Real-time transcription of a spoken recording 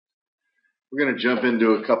We're going to jump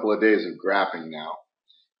into a couple of days of graphing now.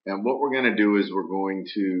 And what we're going to do is we're going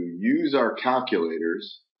to use our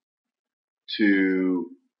calculators to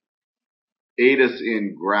aid us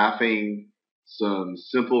in graphing some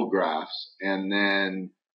simple graphs and then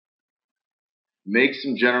make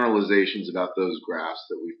some generalizations about those graphs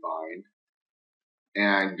that we find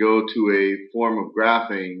and go to a form of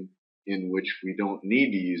graphing in which we don't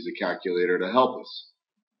need to use the calculator to help us.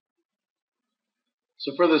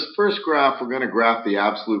 So for this first graph, we're going to graph the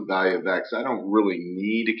absolute value of x. I don't really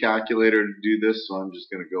need a calculator to do this, so I'm just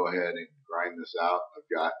going to go ahead and grind this out.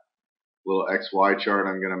 I've got a little xy chart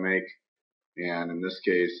I'm going to make, and in this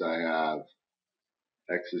case I have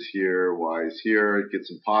x is here, y is here. It gets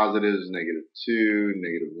some positives, -2,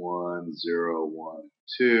 -1, 0, 1,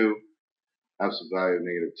 2. Absolute value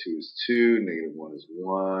of -2 is 2, -1 is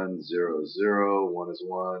 1, 0 is 0, 1 is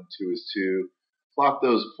 1, 2 is 2. Plot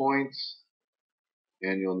those points,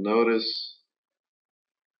 and you'll notice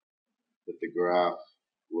that the graph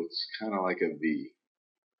looks kind of like a V.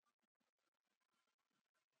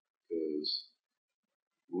 It goes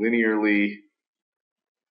linearly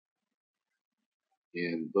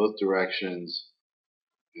in both directions,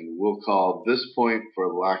 and we'll call this point,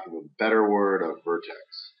 for lack of a better word, a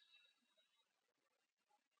vertex.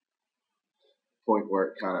 Point where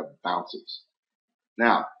it kind of bounces.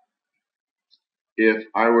 Now, if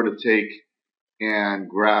I were to take and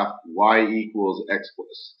graph y equals x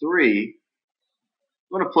plus 3,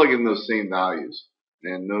 I'm going to plug in those same values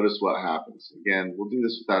and notice what happens. Again, we'll do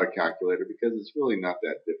this without a calculator because it's really not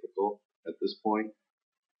that difficult at this point.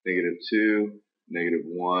 -2,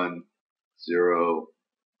 -1, 0,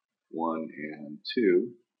 1, and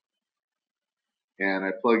 2. And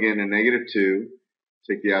I plug in a -2,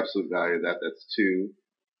 take the absolute value of that, that's 2,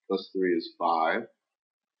 plus 3 is 5.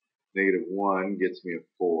 -1 gets me a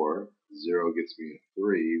 4, 0 gets me a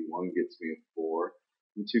 3, 1 gets me a 4,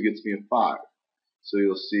 and 2 gets me a 5. So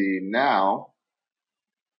you'll see now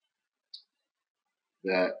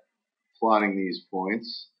that plotting these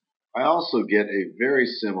points, I also get a very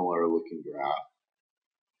similar looking graph.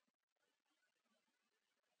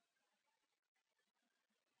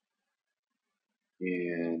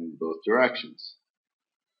 In both directions.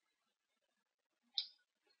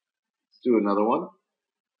 Let's do another one.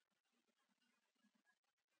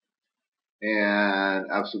 And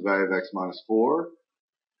absolute value of x minus 4.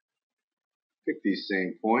 Pick these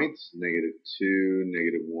same points, -2,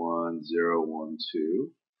 -1, 0, 1,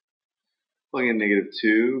 2. Plug in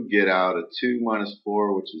 -2, get out a 2 minus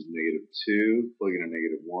 4, which is -2. Plug in a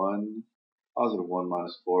 -1, positive 1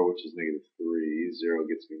 minus 4, which is -3. 0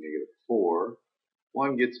 gets me -4.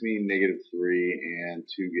 1 gets me -3, and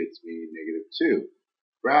 2 gets me -2.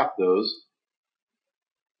 Graph those,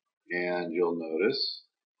 and you'll notice,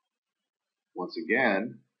 once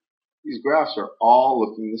again, these graphs are all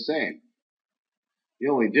looking the same. The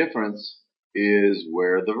only difference is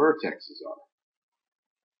where the vertexes are.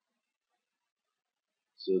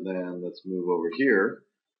 So then let's move over here.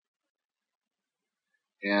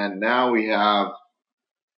 And now we have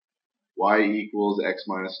y equals x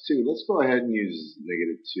minus 2. Let's go ahead and use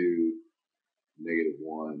 -2,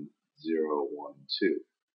 -1, 0, 1, 2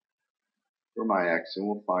 for my x, and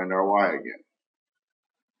we'll find our y again.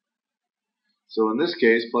 So in this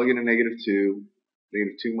case, plug in a -2.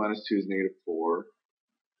 -2 minus 2 is -4.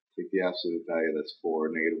 Take the absolute value, that's 4.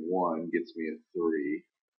 -1 gets me a 3.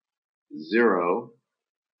 0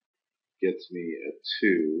 gets me a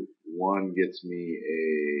 2. 1 gets me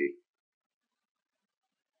a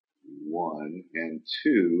 1. And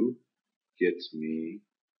 2 gets me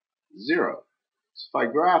 0. So if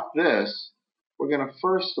I graph this, we're going to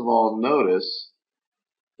first of all notice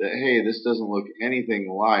that, hey, this doesn't look anything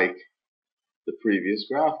like the previous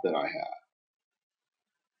graph that I had.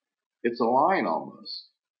 It's a line almost.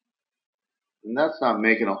 And that's not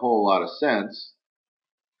making a whole lot of sense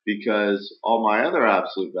because all my other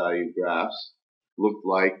absolute value graphs look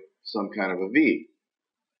like some kind of a V.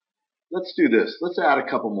 Let's do this. Let's add a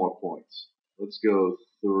couple more points. Let's go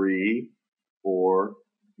 3, 4,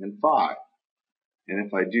 and 5. And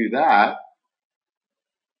if I do that,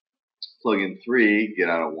 plug in 3, get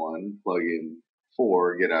out of 1, plug in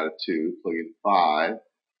 4, get out of 2, plug in 5,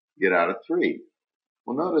 get out of 3.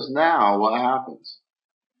 Well, notice now what happens.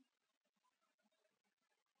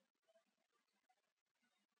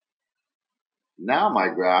 Now my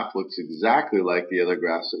graph looks exactly like the other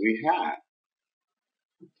graphs that we had.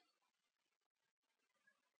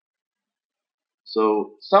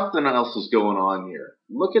 So something else is going on here.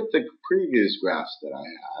 Look at the previous graphs that I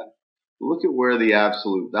had. Look at where the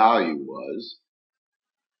absolute value was.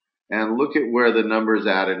 And look at where the numbers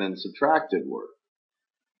added and subtracted were.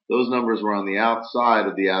 those numbers were on the outside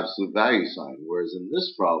of the absolute value sign, whereas in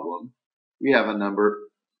this problem, we have a number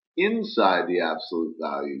inside the absolute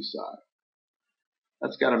value sign.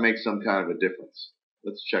 That's got to make some kind of a difference.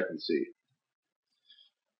 Let's check and see.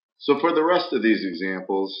 So for the rest of these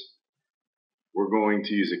examples, we're going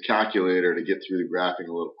to use a calculator to get through the graphing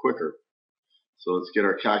a little quicker. So let's get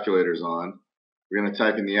our calculators on. We're going to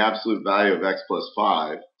type in the absolute value of x plus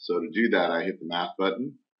 5. So to do that, I hit the math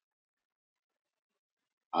button.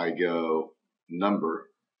 I go number,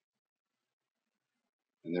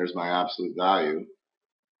 and there's my absolute value.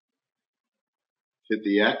 Hit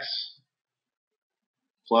the x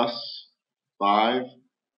plus 5,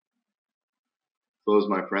 close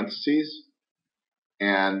my parentheses,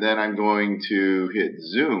 and then I'm going to hit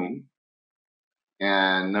zoom,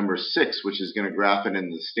 and number 6, which is going to graph it in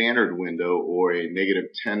the standard window, or a negative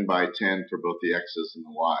 10 by 10 for both the x's and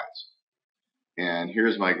the y's. And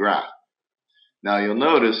here's my graph. Now you'll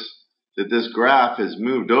notice that this graph has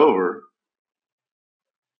moved over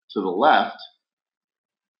to the left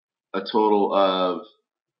a total of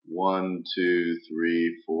 1, 2,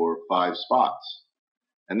 3, 4, 5 spots.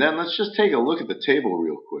 And then let's just take a look at the table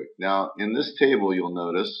real quick. Now in this table you'll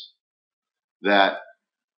notice that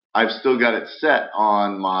I've still got it set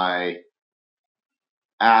on my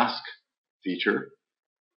ask feature.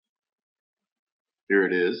 Here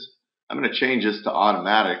it is. I'm going to change this to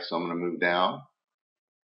automatic, so I'm going to move down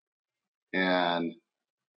and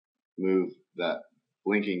move that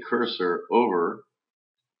blinking cursor over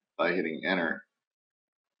by hitting enter.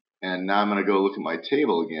 And now I'm going to go look at my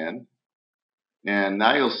table again. And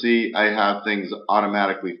now you'll see I have things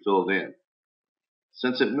automatically filled in.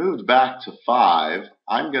 Since it moved back to 5,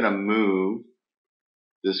 I'm going to move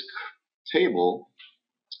this table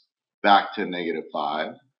back to negative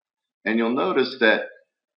 5. And you'll notice that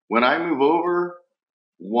when I move over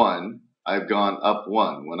 1, I've gone up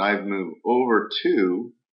 1. When I move over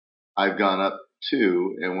 2, I've gone up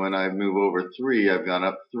 2. And when I move over 3, I've gone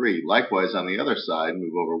up 3. Likewise, on the other side,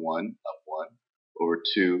 move over 1, up 1, over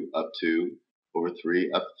 2, up 2, over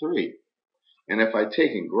 3, up 3. And if I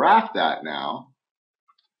take and graph that now,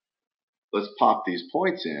 let's pop these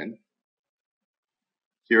points in.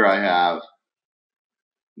 Here I have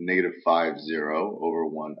negative 5, 0, over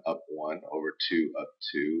 1, up 1, over 2, up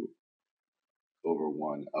 2, over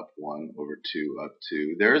 1, up 1, over 2, up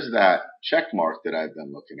 2. There's that check mark that I've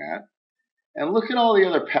been looking at. And look at all the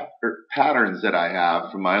other patterns that I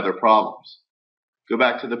have from my other problems. Go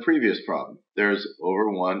back to the previous problem. There's over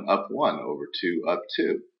 1, up 1, over 2, up 2.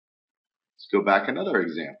 Let's go back another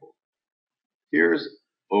example. Here's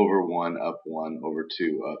over 1, up 1, over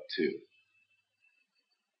 2, up 2.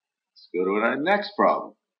 Let's go to our next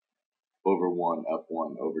problem. Over 1, up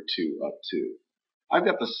 1, over 2, up 2. I've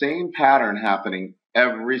got the same pattern happening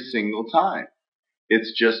every single time.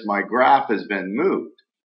 It's just my graph has been moved.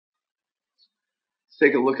 Let's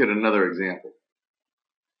take a look at another example.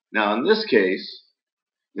 Now in this case,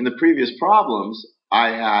 in the previous problems, I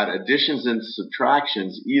had additions and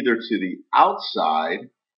subtractions either to the outside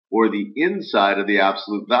or the inside of the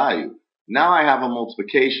absolute value. Now I have a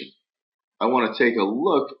multiplication. I want to take a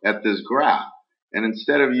look at this graph. And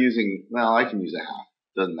instead of using, well, I can use a half.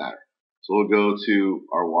 Doesn't matter. So we'll go to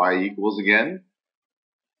our y equals again.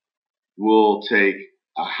 We'll take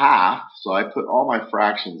a half. So I put all my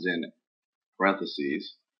fractions in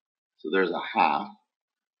parentheses. So there's a half.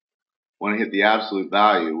 Want to hit the absolute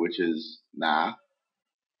value, which is math,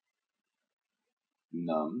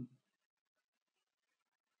 num,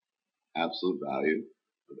 absolute value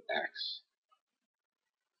of x.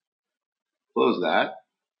 Close that.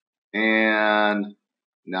 And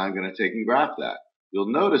now I'm going to take and graph that.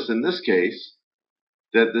 You'll notice in this case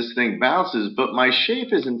that this thing bounces, but my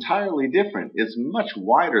shape is entirely different. It's much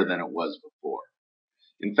wider than it was before.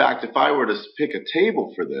 In fact, if I were to pick a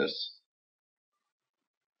table for this,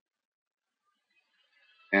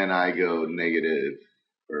 and I go negative,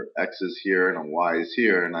 or x is here and a y is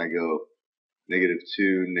here, and I go negative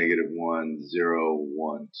 2, negative 1, 0,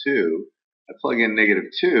 1, 2, I plug in negative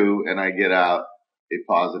 2 and I get out a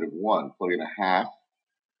positive 1. Plug in a half,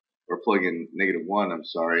 or plug in negative 1, I'm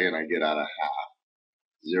sorry, and I get out a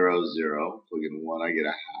half. 0, 0, plug in 1, I get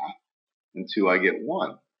a half, and 2, I get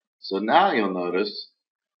 1. So now you'll notice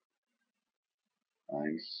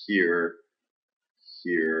I'm here,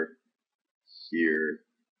 here, here,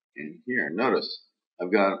 and here. Notice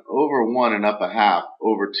I've gone over 1 and up a half,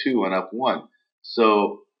 over 2 and up 1.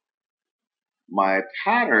 So my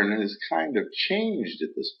pattern has kind of changed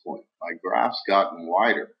at this point. My graph's gotten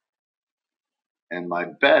wider. And my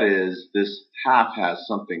bet is this half has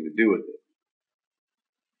something to do with it.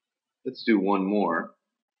 Let's do one more.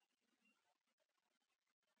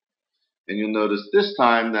 And you'll notice this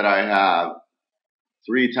time that I have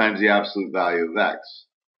 3 times the absolute value of x.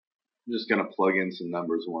 I'm just going to plug in some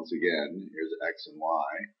numbers once again. Here's x and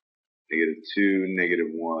y. -2,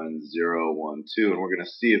 -1, 0, 1, 2. And we're going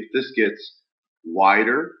to see if this gets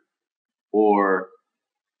wider or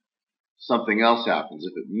something else happens,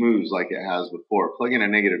 if it moves like it has before. Plug in a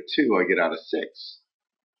 -2, I get out of 6.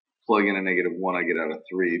 Plug in a -1, I get out of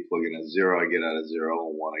 3. Plug in a 0, I get out of 0. A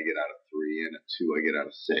 1, I get out of 3. And a 2, I get out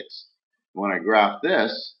of 6. When I graph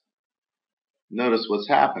this, notice what's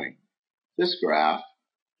happening. This graph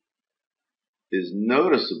is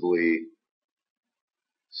noticeably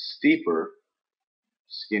steeper,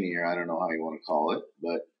 skinnier, I don't know how you want to call it,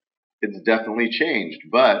 but it's definitely changed.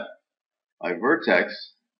 But my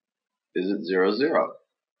vertex is at 0, 0.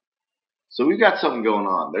 So we've got something going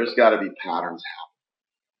on. There's got to be patterns happening.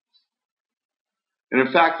 And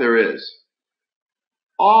in fact, there is.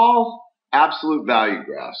 All absolute value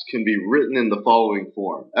graphs can be written in the following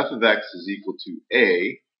form. F of x is equal to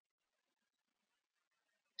a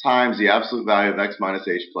times the absolute value of x minus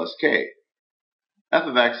h plus k. F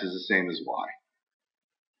of x is the same as y.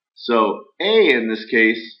 So a in this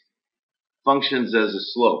case functions as a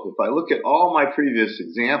slope. If I look at all my previous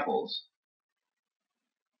examples,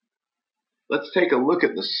 let's take a look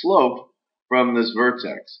at the slope from this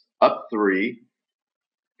vertex. Up 3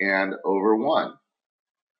 and over 1.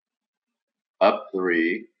 Up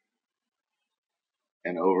 3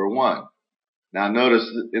 and over 1. Now notice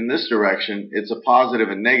in this direction, it's a positive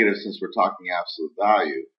and negative since we're talking absolute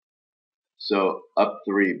value. So up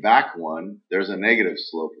 3, back 1, there's a negative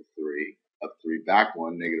slope of 3. Up 3, back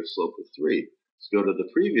 1, negative slope of 3. Let's go to the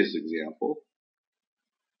previous example.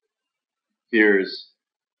 Here's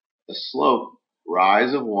a slope,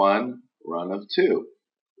 rise of 1, run of 2.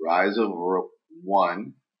 Rise of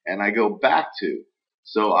 1, and I go back 2.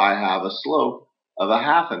 So I have a slope of a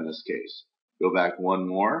half in this case. Go back one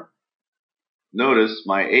more. Notice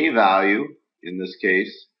my a value, in this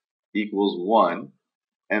case, equals 1,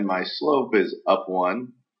 and my slope is up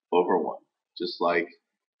 1 over 1, just like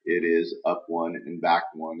it is up 1 and back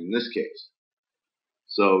 1 in this case.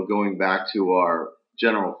 So going back to our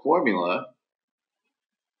general formula,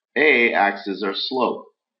 a acts as our slope,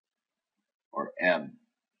 or m.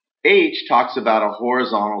 H talks about a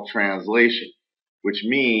horizontal translation, which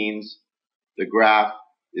means the graph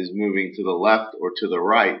is moving to the left or to the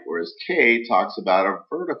right, whereas K talks about a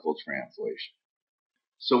vertical translation.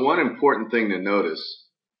 So one important thing to notice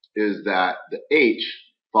is that the H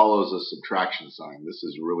follows a subtraction sign. This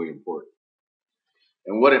is really important.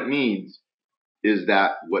 And what it means is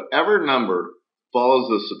that whatever number follows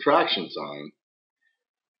the subtraction sign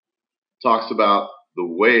talks about the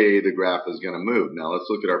way the graph is going to move. Now let's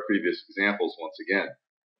look at our previous examples once again.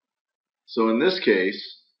 So in this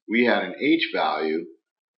case, we had an H value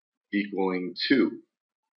equaling 2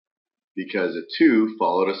 because a 2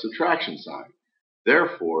 followed a subtraction sign.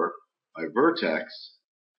 Therefore, my vertex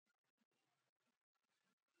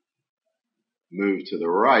moved to the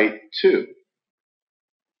right 2.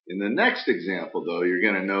 In the next example, though, you're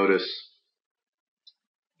going to notice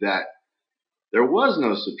that there was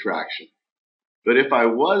no subtraction. But if I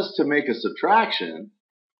was to make a subtraction,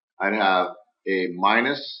 I'd have a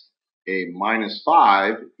minus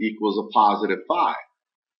 5 equals a positive 5.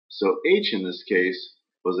 So H in this case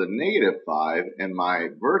was a negative 5, and my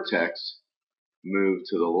vertex moved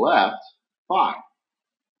to the left 5.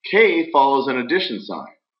 K follows an addition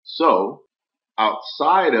sign. So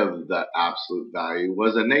outside of the absolute value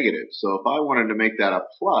was a negative. So if I wanted to make that a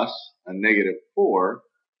plus, a negative 4,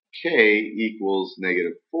 K equals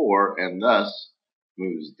negative 4, and thus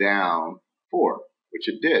moves down 4, which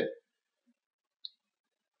it did.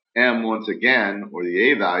 M, once again, or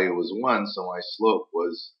the A value, was 1, so my slope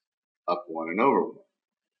was up 1 and over 1.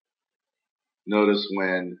 Notice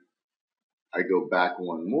when I go back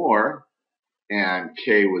one more, and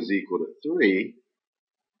K was equal to 3,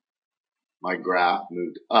 my graph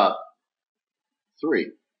moved up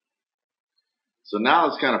 3. So now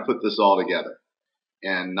let's kind of put this all together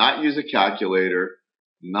and not use a calculator,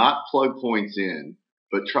 not plug points in,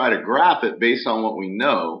 but try to graph it based on what we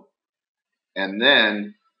know, and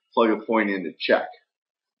then plug a point in to check.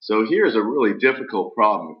 So here's a really difficult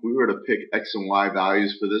problem. If we were to pick x and y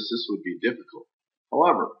values for this, this would be difficult.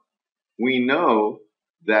 However, we know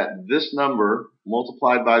that this number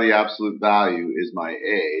multiplied by the absolute value is my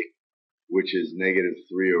a, which is negative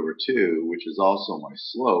 3 over 2, which is also my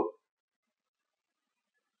slope.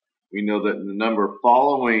 We know that the number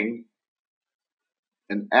following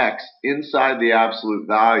an x inside the absolute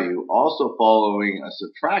value, also following a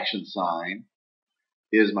subtraction sign,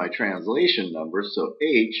 is my translation number. So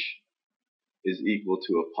H is equal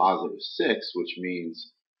to a positive 6, which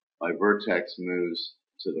means my vertex moves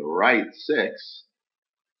to the right 6.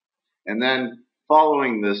 And then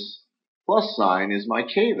following this plus sign is my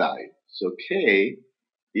k value. So k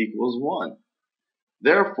equals 1.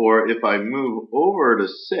 Therefore, if I move over to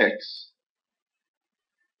 6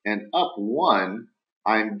 and up 1,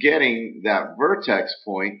 I'm getting that vertex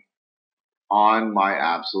point on my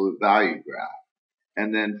absolute value graph.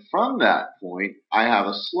 And then from that point, I have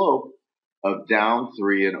a slope of down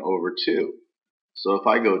 3 and over 2. So if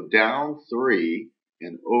I go down 3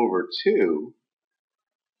 and over 2,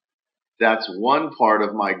 that's one part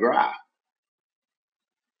of my graph.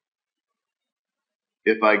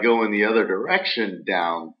 If I go in the other direction,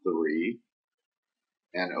 down 3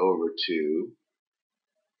 and over 2,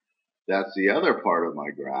 that's the other part of my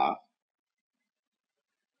graph.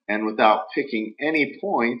 And without picking any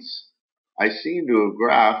points, I seem to have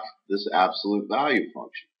graphed this absolute value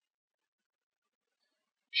function.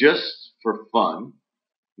 Just for fun,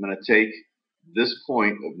 I'm going to take this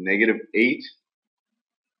point of -8,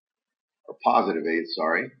 or positive 8,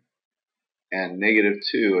 sorry, and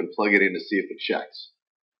 -2 and plug it in to see if it checks.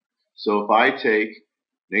 So if I take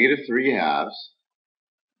 -3/2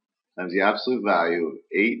 times the absolute value of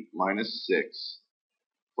 8 minus 6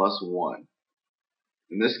 plus 1.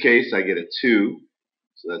 In this case, I get a 2,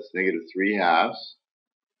 so that's -3/2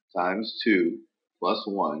 times 2 plus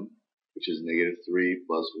 1, which is -3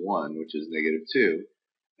 plus 1, which is -2.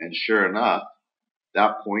 And sure enough,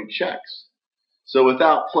 that point checks. So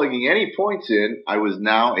without plugging any points in, I was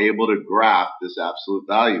now able to graph this absolute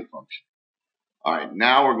value function. All right,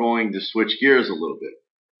 now we're going to switch gears a little bit.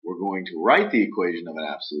 We're going to write the equation of an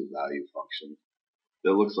absolute value function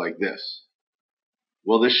that looks like this.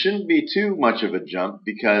 Well, this shouldn't be too much of a jump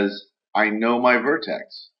because I know my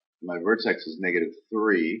vertex. My vertex is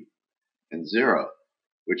 -3 and 0,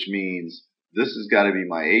 which means this has got to be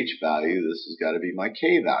my h value, this has got to be my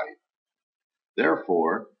k value.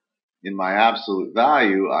 Therefore, in my absolute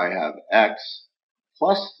value, I have x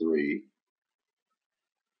plus 3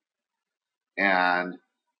 and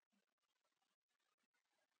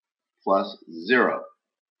plus 0,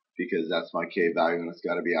 because that's my k value and it's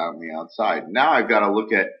got to be out on the outside. Now I've got to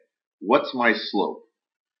look at what's my slope.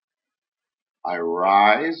 I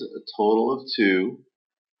rise a total of 2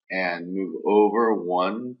 and move over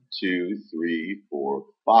 1, 2, 3,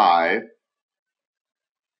 4, 5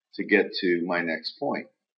 to get to my next point.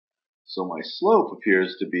 So my slope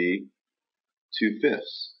appears to be 2/5.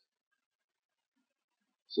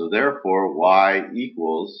 So therefore, y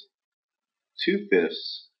equals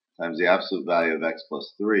 2/5 times the absolute value of x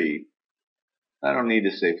plus 3. I don't need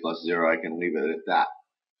to say plus 0, I can leave it at that.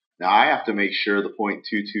 Now I have to make sure the point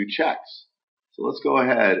 2, 2 checks. So let's go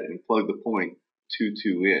ahead and plug the point 2,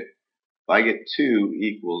 2 in. If I get 2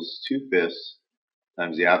 equals 2/5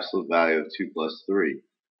 times the absolute value of 2 plus 3,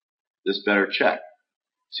 this better check.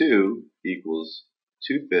 2 equals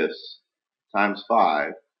 2/5 times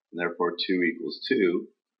 5, and therefore 2 equals 2.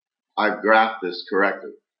 I've graphed this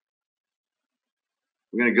correctly.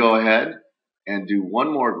 We're going to go ahead and do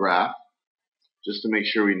one more graph just to make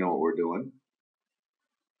sure we know what we're doing.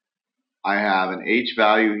 I have an h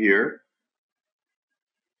value here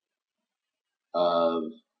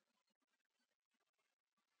of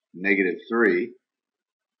 -3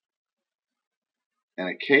 and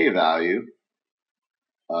a k value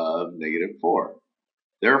of -4.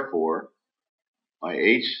 Therefore, my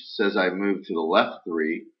h says I move to the left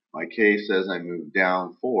 3, my k says I move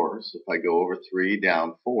down 4. So if I go over 3,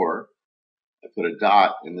 down 4, I put a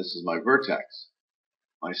dot and this is my vertex.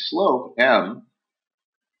 My slope, m,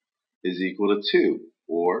 is equal to 2,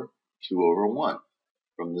 or 2 over 1.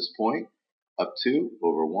 From this point, up 2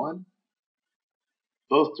 over 1,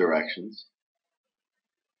 both directions.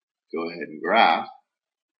 Go ahead and graph.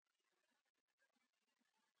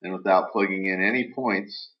 And without plugging in any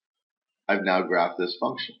points, I've now graphed this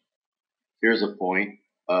function. Here's a point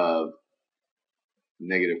of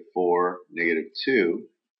 -4, -2,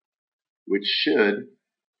 which should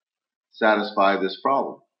satisfy this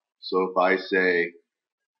problem. So if I say,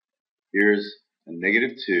 here's a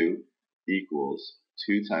 -2 equals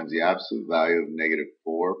 2 times the absolute value of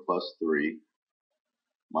 -4 plus 3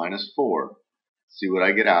 minus 4. See what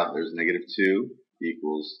I get out. There's -2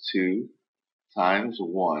 equals 2 times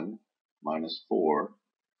 1 minus 4,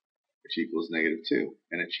 which equals -2,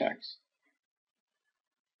 and it checks.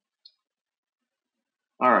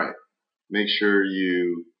 All right, make sure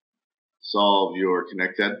you solve your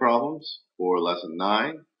ConnectEd problems for lesson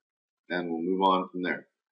 9, and we'll move on from there.